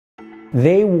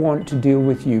They want to deal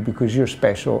with you because you're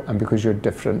special and because you're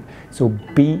different. So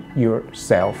be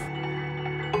yourself.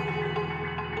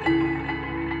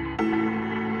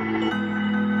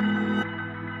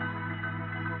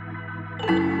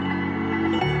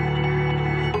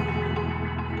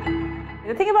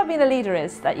 The thing about being a leader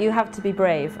is that you have to be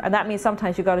brave, and that means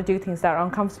sometimes you've got to do things that are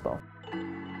uncomfortable.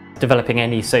 Developing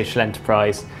any social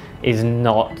enterprise is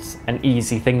not an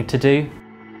easy thing to do.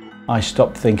 I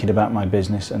stopped thinking about my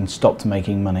business and stopped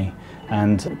making money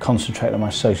and concentrated on my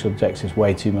social objectives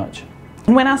way too much.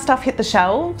 When our stuff hit the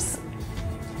shelves,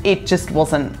 it just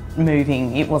wasn't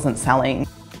moving, it wasn't selling.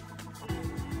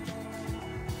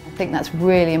 I think that's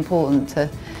really important to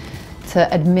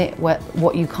admit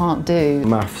what you can't do.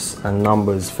 Maths and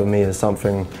numbers for me is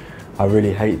something I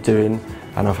really hate doing,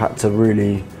 and I've had to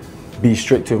really be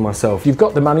strict with myself. You've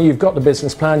got the money, you've got the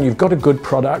business plan, you've got a good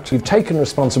product, you've taken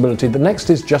responsibility. The next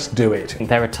is just do it.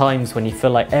 There are times when you feel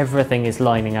like everything is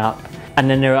lining up, and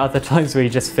then there are other times where you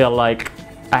just feel like,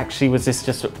 actually, was this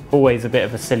just always a bit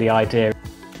of a silly idea?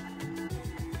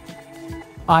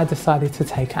 I decided to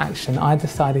take action. I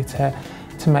decided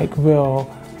to make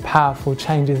real powerful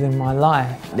changes in my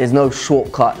life. There's no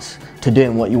shortcuts to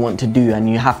doing what you want to do, and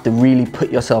you have to really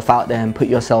put yourself out there and put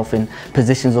yourself in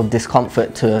positions of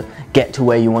discomfort to get to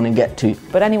where you want to get to.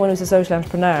 But anyone who's a social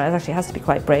entrepreneur actually has to be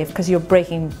quite brave, because you're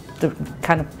breaking the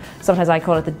kind of, sometimes I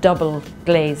call it the double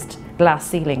glazed glass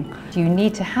ceiling. You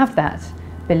need to have that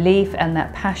belief and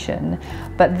that passion,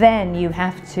 but then you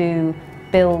have to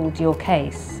build your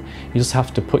case. You just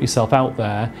have to put yourself out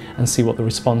there and see what the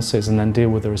response is, and then deal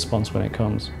with the response when it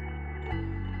comes.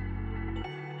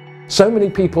 So many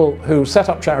people who set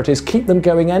up charities keep them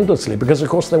going endlessly because, of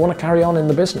course, they want to carry on in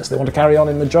the business, they want to carry on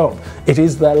in the job. It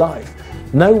is their life.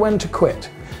 Know when to quit.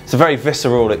 It's a very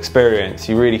visceral experience.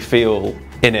 You really feel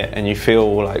in it, and you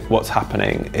feel like what's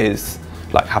happening is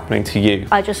like happening to you.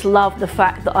 I just love the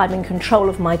fact that I'm in control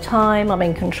of my time, I'm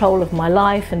in control of my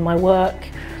life and my work,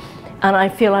 and I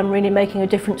feel I'm really making a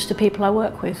difference to people I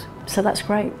work with. So that's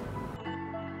great.